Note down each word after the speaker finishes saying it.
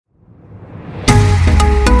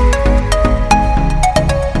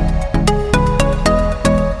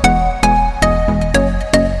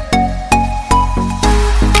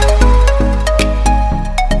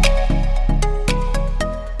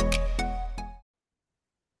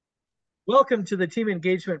Welcome to the Team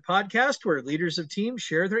Engagement Podcast, where leaders of teams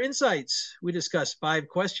share their insights. We discuss 5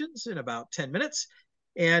 questions in about 10 minutes.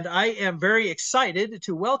 And I am very excited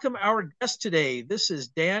to welcome our guest today. This is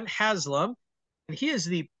Dan Haslam, and he is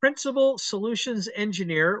the Principal Solutions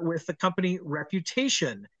Engineer with the company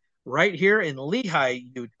Reputation, right here in Lehi,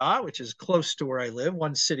 Utah, which is close to where I live,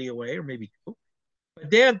 one city away, or maybe two.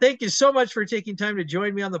 But Dan, thank you so much for taking time to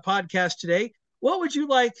join me on the podcast today. What would you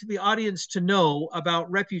like the audience to know about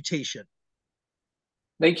Reputation?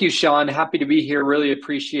 Thank you, Sean. Happy to be here. Really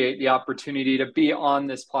appreciate the opportunity to be on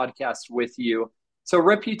this podcast with you. So,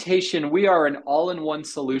 Reputation, we are an all in one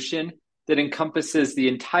solution that encompasses the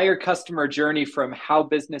entire customer journey from how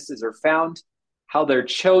businesses are found, how they're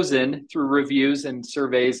chosen through reviews and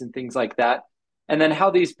surveys and things like that, and then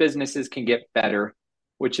how these businesses can get better,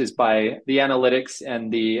 which is by the analytics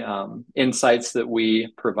and the insights that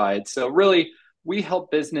we provide. So, really, we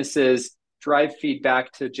help businesses drive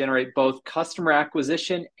feedback to generate both customer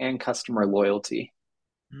acquisition and customer loyalty.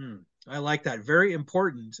 I like that. Very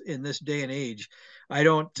important in this day and age. I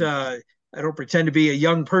don't pretend to be a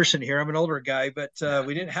young person here. I'm an older guy, but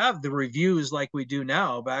we didn't have the reviews like we do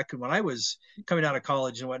now back when I was coming out of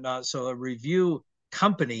college and whatnot. So a review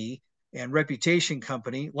company and reputation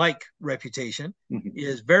company like Reputation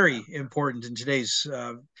is very important in today's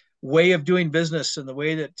way of doing business and the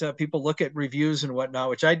way that people look at reviews and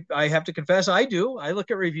whatnot, which I have to confess I do. I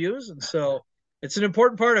look at reviews, and so it's an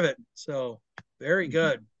important part of it. So very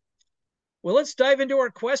good. Well, let's dive into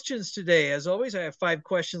our questions today. As always, I have 5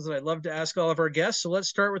 questions that I'd love to ask all of our guests. So let's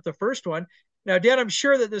start with the first one. Now, Dan, I'm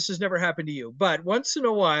sure that this has never happened to you, but once in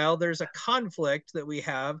a while, there's a conflict that we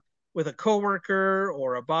have with a coworker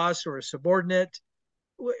or a boss or a subordinate.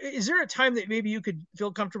 Is there a time that maybe you could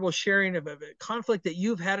feel comfortable sharing of a conflict that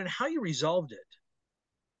you've had and how you resolved it?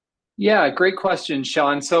 Yeah, great question,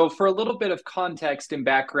 Sean. So, for a little bit of context and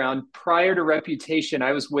background, prior to Reputation,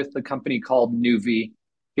 I was with the company called Nuvi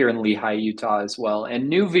here in Lehi, Utah, as well.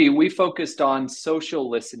 And Nuvi, we focused on social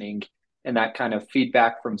listening and that kind of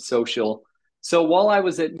feedback from social. So, while I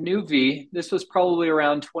was at Nuvi, this was probably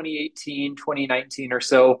around 2018, 2019 or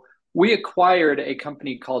so, we acquired a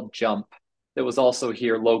company called Jump that was also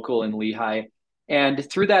here local in Lehi.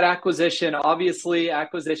 And through that acquisition, obviously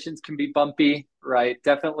acquisitions can be bumpy, right?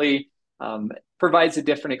 Definitely provides a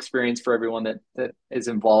different experience for everyone that is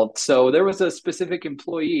involved. So there was a specific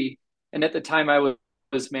employee, and at the time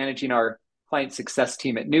was managing our client success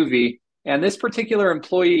team at Nuvi, and this particular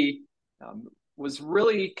employee was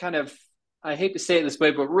really kind of, I hate to say it this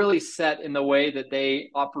way, but really set in the way that they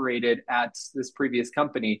operated at this previous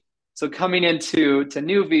company. So coming into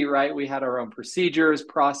Nuvi, right, we had our own procedures,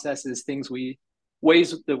 processes,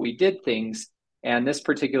 ways that we did things. And this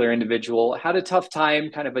particular individual had a tough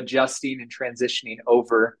time kind of adjusting and transitioning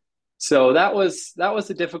over. So that was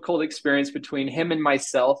a difficult experience between him and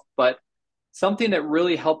myself. But something that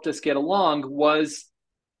really helped us get along was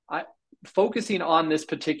focusing on this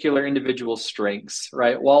particular individual's strengths,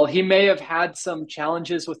 right? While he may have had some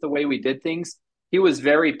challenges with the way we did things, he was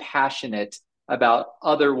very passionate about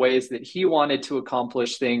other ways that he wanted to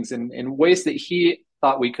accomplish things and ways that he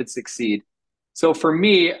thought we could succeed. So for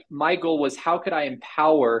me, my goal was how could I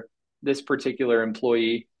empower this particular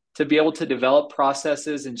employee to be able to develop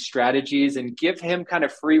processes and strategies and give him kind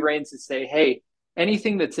of free reins to say, hey,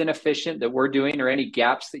 anything that's inefficient that we're doing or any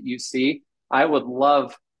gaps that you see, I would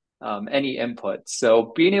love any input.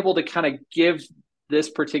 So being able to kind of give this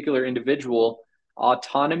particular individual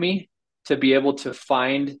autonomy to be able to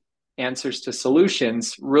find answers to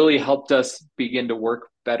solutions really helped us begin to work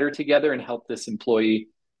better together and help this employee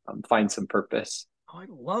find some purpose. Oh, I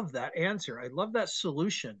love that answer. I love that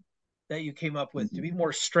solution that you came up with to be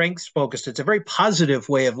more strengths focused. It's a very positive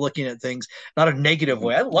way of looking at things, not a negative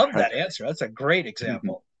way. I love that answer. That's a great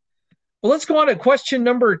example. Well, let's go on to question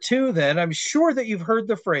number 2 then. I'm sure that you've heard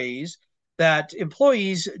the phrase that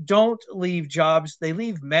employees don't leave jobs, they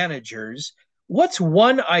leave managers. What's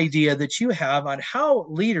one idea that you have on how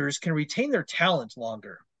leaders can retain their talent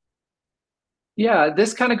longer? Yeah,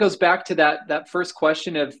 this kind of goes back to that first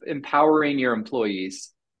question of empowering your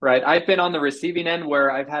employees, right? I've been on the receiving end where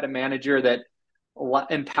I've had a manager that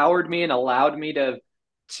empowered me and allowed me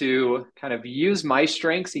to kind of use my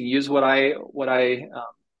strengths and use what I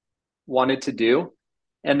wanted to do.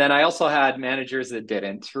 And then I also had managers that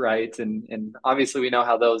didn't, right? And obviously we know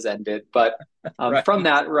how those ended. But Right. from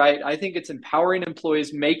that, right, I think it's empowering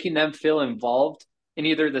employees, making them feel involved in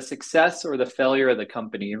either the success or the failure of the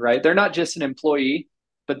company, right? They're not just an employee,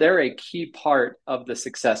 but they're a key part of the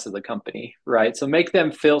success of the company, right? So make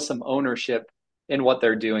them feel some ownership in what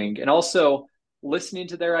they're doing and also listening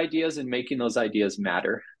to their ideas and making those ideas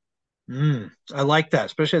matter. I like that,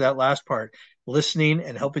 especially that last part, listening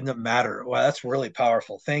and helping them matter. Wow, that's really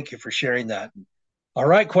powerful. Thank you for sharing that. All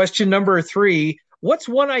right, question number three. What's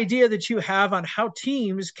one idea that you have on how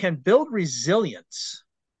teams can build resilience?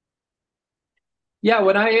 Yeah,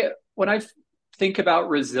 when I think about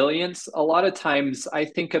resilience, a lot of times I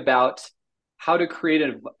think about how to create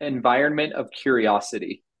an environment of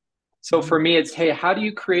curiosity. So for Mm, me, it's, hey, how do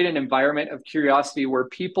you create an environment of curiosity where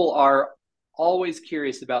people are always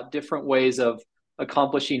curious about different ways of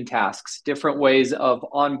accomplishing tasks, different ways of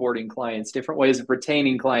onboarding clients, different ways of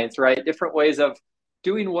retaining clients, right? Different ways of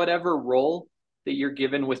doing whatever role that you're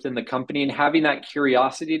given within the company and having that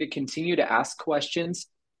curiosity to continue to ask questions,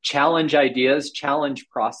 challenge ideas, challenge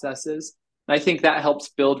processes. And I think that helps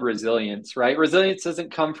build resilience, right? Resilience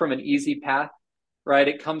doesn't come from an easy path, right?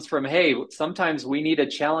 It comes from, hey, sometimes we need to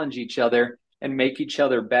challenge each other and make each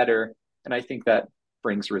other better. And I think that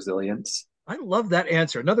brings resilience. I love that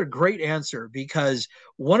answer. Another great answer, because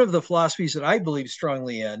one of the philosophies that I believe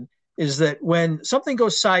strongly in is that when something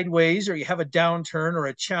goes sideways or you have a downturn or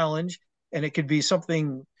a challenge, and it could be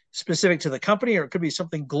something specific to the company or it could be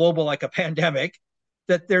something global like a pandemic,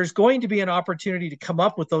 that there's going to be an opportunity to come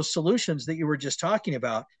up with those solutions that you were just talking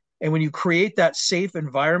about. And when you create that safe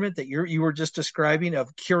environment that you were just describing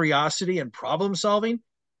of curiosity and problem solving,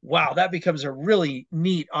 wow, that becomes a really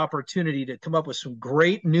neat opportunity to come up with some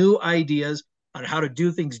great new ideas on how to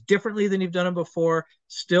do things differently than you've done them before,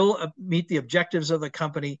 still meet the objectives of the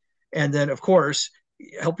company, and then, of course,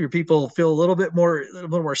 help your people feel a little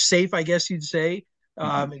more safe, I guess you'd say,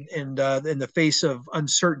 Mm-hmm. in the face of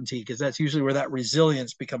uncertainty, because that's usually where that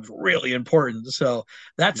resilience becomes really important. So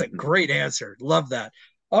that's a Mm-hmm. great answer. Love that.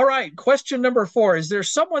 All right, question number four. Is there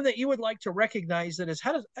someone that you would like to recognize that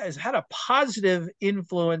has had a positive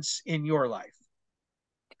influence in your life?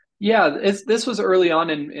 Yeah, this was early on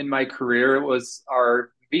in my career. It was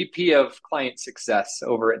our VP of client success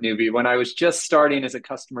over at Nuvve when I was just starting as a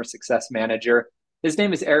customer success manager. His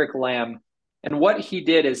name is Eric Lamb. And what he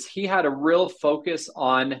did is he had a real focus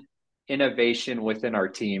on innovation within our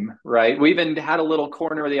team, right? We even had a little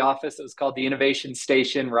corner of the office that was called the Innovation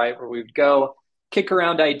Station, right? Where we would go kick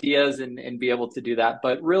around ideas and be able to do that.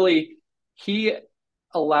 But really, he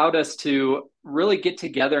allowed us to really get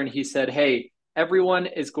together and he said, hey, everyone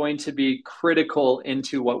is going to be critical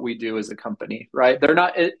into what we do as a company, right? They're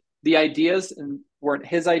not the ideas and weren't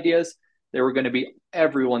his ideas. They were going to be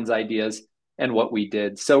everyone's ideas and what we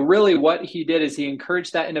did. So really what he did is he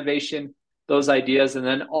encouraged that innovation, those ideas, and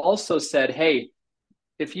then also said, hey,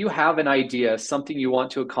 if you have an idea, something you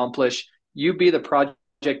want to accomplish, you be the project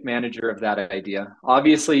manager of that idea.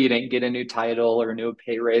 Obviously, you didn't get a new title or a new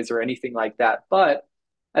pay raise or anything like that. But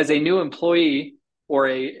as a new employee or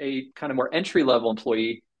a kind of more entry level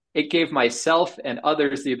employee, it gave myself and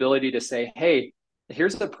others the ability to say, hey,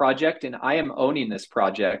 here's the project and I am owning this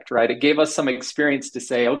project, right? It gave us some experience to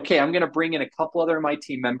say, okay, I'm going to bring in a couple other of my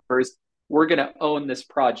team members. We're going to own this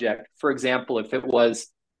project. For example, if it was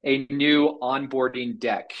a new onboarding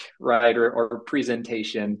deck, right, or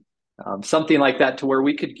presentation, something like that, to where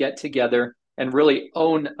we could get together and really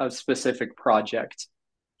own a specific project.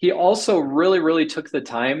 He also really, really took the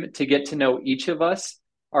time to get to know each of us,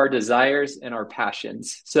 our desires and our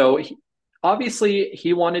passions. So obviously,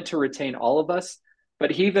 he wanted to retain all of us, but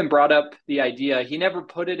he even brought up the idea. He never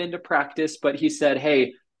put it into practice, but he said,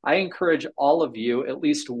 hey, I encourage all of you at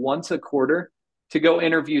least once a quarter to go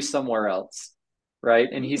interview somewhere else, right?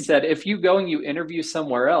 And he said, if you go and you interview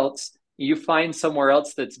somewhere else, you find somewhere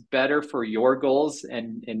else that's better for your goals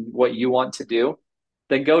and what you want to do,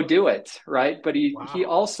 then go do it, right? But he Wow.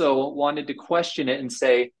 also wanted to question it and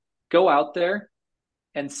say, go out there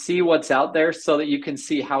and see what's out there so that you can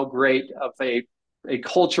see how great of a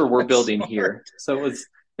culture we're That's building smart. here. So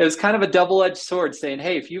it was kind of a double-edged sword saying,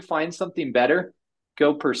 hey, if you find something better,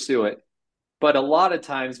 go pursue it. But a lot of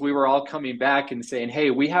times we were all coming back and saying,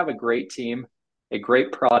 hey, we have a great team, a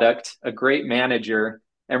great product, a great manager,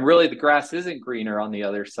 and really the grass isn't greener on the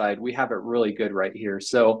other side. We have it really good right here.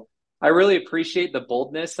 So I really appreciate the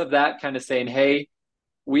boldness of that, kind of saying, hey,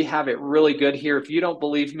 we have it really good here. If you don't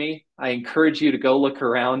believe me, I encourage you to go look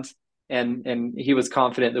around. And he was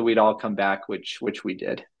confident that we'd all come back, which we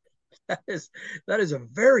did. That is that is a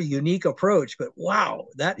very unique approach, but wow,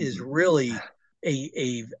 that is Mm-hmm. really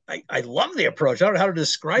I love the approach. I don't know how to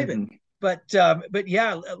describe it, Mm-hmm. but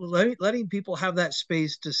yeah, letting people have that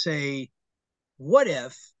space to say, what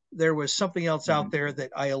if there was something else out Mm-hmm. there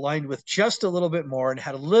that I aligned with just a little bit more and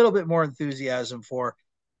had a little bit more enthusiasm for?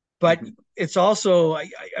 But Mm-hmm. it's also, I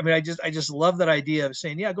mean, I just love that idea of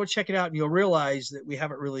saying, yeah, go check it out, and you'll realize that we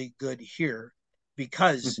have it really good here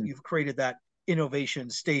because Mm-hmm. you've created that innovation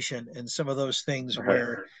station and some of those things Right.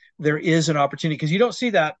 where there is an opportunity, because you don't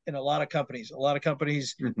see that in a lot of companies. A lot of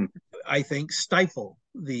companies, Mm-hmm. I think, stifle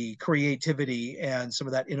the creativity and some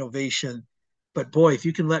of that innovation. But boy, if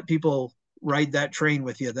you can let people ride that train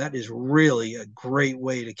with you, that is really a great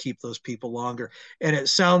way to keep those people longer. And it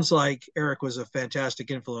sounds like Eric was a fantastic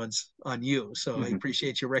influence on you. So I Mm-hmm.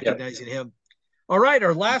 appreciate you Yep. recognizing him. All right,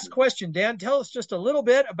 our last question, Dan. Tell us just a little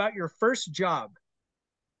bit about your first job.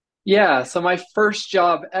 Yeah, so my first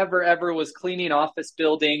job ever was cleaning office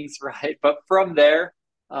buildings, right? But from there,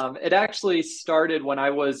 it actually started when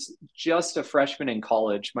I was just a freshman in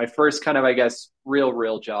college. My first kind of, I guess,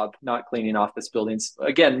 real job, not cleaning office buildings.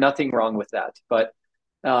 Again, nothing wrong with that. But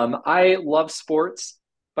I love sports,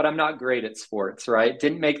 but I'm not great at sports, right?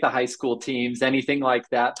 Didn't make the high school teams, anything like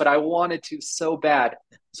that. But I wanted to so bad.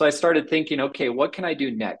 So I started thinking, okay, what can I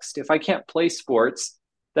do next? If I can't play sports,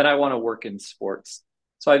 then I want to work in sports.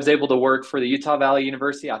 So I was able to work for the Utah Valley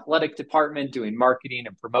University Athletic Department, doing marketing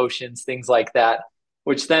and promotions, things like that.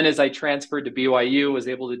 Which then, as I transferred to BYU, was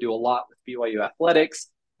able to do a lot with BYU athletics,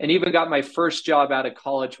 and even got my first job out of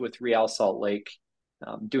college with Real Salt Lake,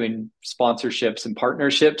 doing sponsorships and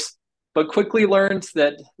partnerships. But quickly learned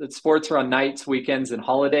that sports are on nights, weekends, and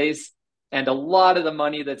holidays, and a lot of the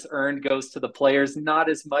money that's earned goes to the players, not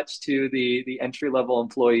as much to the entry level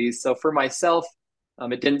employees. So for myself,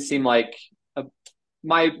 it didn't seem like a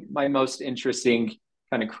my most interesting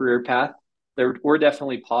kind of career path. There were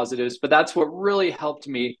definitely positives, but that's what really helped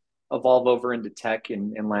me evolve over into tech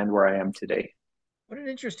and land where I am today. What an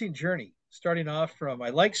interesting journey. Starting off from, I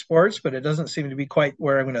like sports, but it doesn't seem to be quite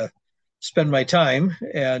where I'm going to spend my time.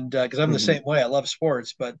 And because I'm the Mm-hmm. same way, I love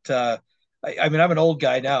sports, but I mean, I'm an old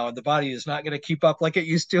guy now, and the body is not going to keep up like it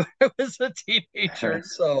used to when I was a teenager.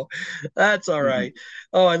 So that's all Mm-hmm. right.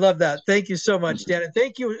 Oh, I love that. Thank you so much, Mm-hmm. Dan. And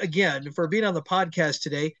thank you again for being on the podcast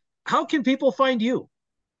today. How can people find you?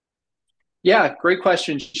 Yeah, great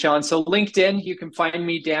question, Sean. So LinkedIn, you can find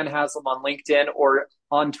me, Dan Haslam, on LinkedIn or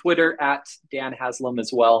on Twitter at Dan Haslam as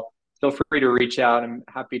well. Feel free to reach out. I'm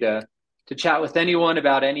happy to chat with anyone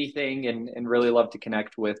about anything and really love to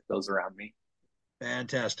connect with those around me.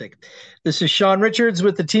 Fantastic. This is Sean Richards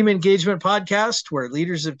with the Team Engagement Podcast, where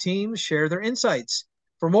leaders of teams share their insights.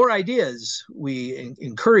 For more ideas, we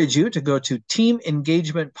encourage you to go to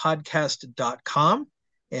teamengagementpodcast.com.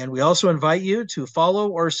 And we also invite you to follow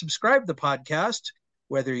or subscribe the podcast,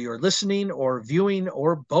 whether you're listening or viewing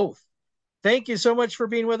or both. Thank you so much for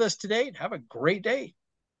being with us today. Have a great day.